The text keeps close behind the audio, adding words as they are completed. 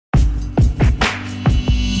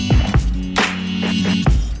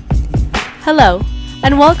Hello,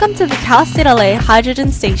 and welcome to the Cal State LA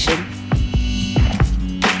Hydrogen Station.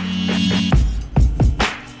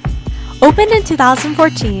 Opened in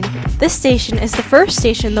 2014, this station is the first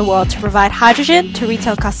station in the world to provide hydrogen to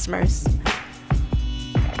retail customers.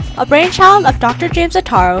 A brainchild of Dr. James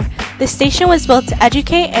Attaro, this station was built to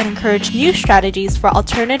educate and encourage new strategies for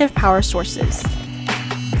alternative power sources.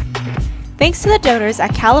 Thanks to the donors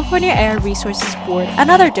at California Air Resources Board and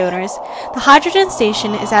other donors, the hydrogen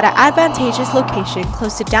station is at an advantageous location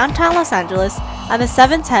close to downtown Los Angeles on the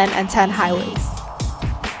 710 and 10 highways.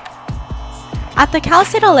 At the Cal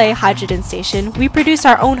State LA Hydrogen Station, we produce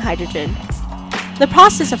our own hydrogen. The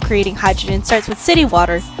process of creating hydrogen starts with city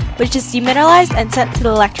water, which is demineralized and sent to the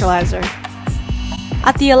electrolyzer.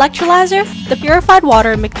 At the electrolyzer, the purified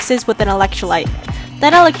water mixes with an electrolyte.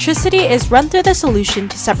 Then electricity is run through the solution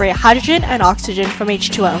to separate hydrogen and oxygen from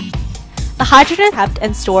H2O. The hydrogen is kept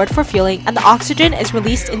and stored for fueling, and the oxygen is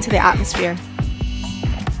released into the atmosphere.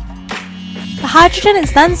 The hydrogen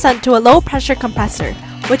is then sent to a low-pressure compressor,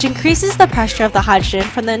 which increases the pressure of the hydrogen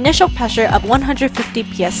from the initial pressure of 150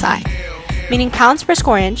 psi, meaning pounds per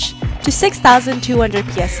square inch, to 6,200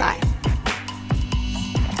 psi.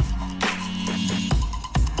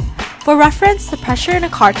 For reference, the pressure in a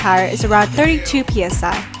car tire is around 32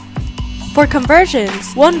 psi. For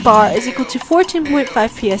conversions, 1 bar is equal to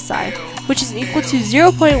 14.5 psi, which is equal to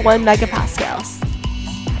 0.1 megapascals.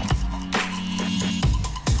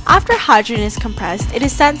 After hydrogen is compressed, it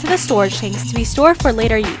is sent to the storage tanks to be stored for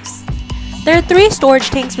later use. There are 3 storage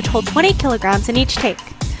tanks which hold 20 kilograms in each tank,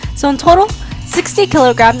 so in total, 60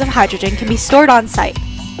 kilograms of hydrogen can be stored on site.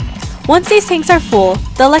 Once these tanks are full,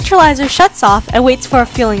 the electrolyzer shuts off and waits for a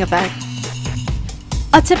fueling event.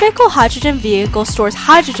 A typical hydrogen vehicle stores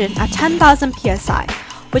hydrogen at 10,000 psi,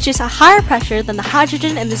 which is a higher pressure than the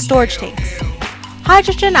hydrogen in the storage tanks.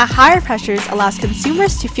 Hydrogen at higher pressures allows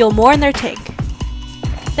consumers to fuel more in their tank.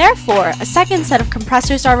 Therefore, a second set of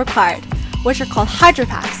compressors are required, which are called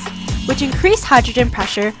hydropacks, which increase hydrogen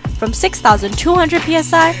pressure from 6,200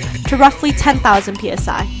 psi to roughly 10,000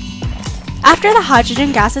 psi. After the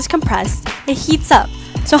hydrogen gas is compressed, it heats up,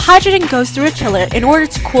 so hydrogen goes through a chiller in order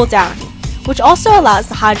to cool down, which also allows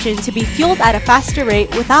the hydrogen to be fueled at a faster rate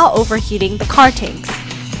without overheating the car tanks.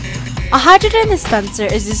 A hydrogen dispenser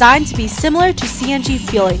is designed to be similar to CNG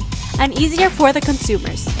fueling and easier for the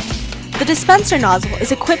consumers. The dispenser nozzle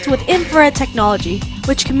is equipped with infrared technology,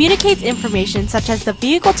 which communicates information such as the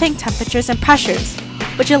vehicle tank temperatures and pressures,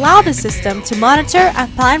 which allow the system to monitor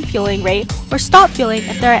and plan fueling rate or stop fueling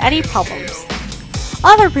if there are any problems.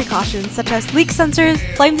 Other precautions such as leak sensors,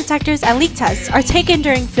 flame detectors, and leak tests are taken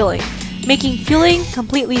during fueling, making fueling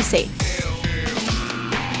completely safe.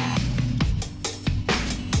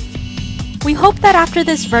 We hope that after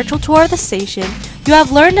this virtual tour of the station, you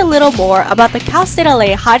have learned a little more about the Cal State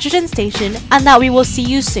LA Hydrogen Station and that we will see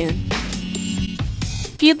you soon.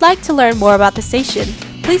 If you'd like to learn more about the station,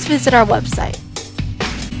 please visit our website.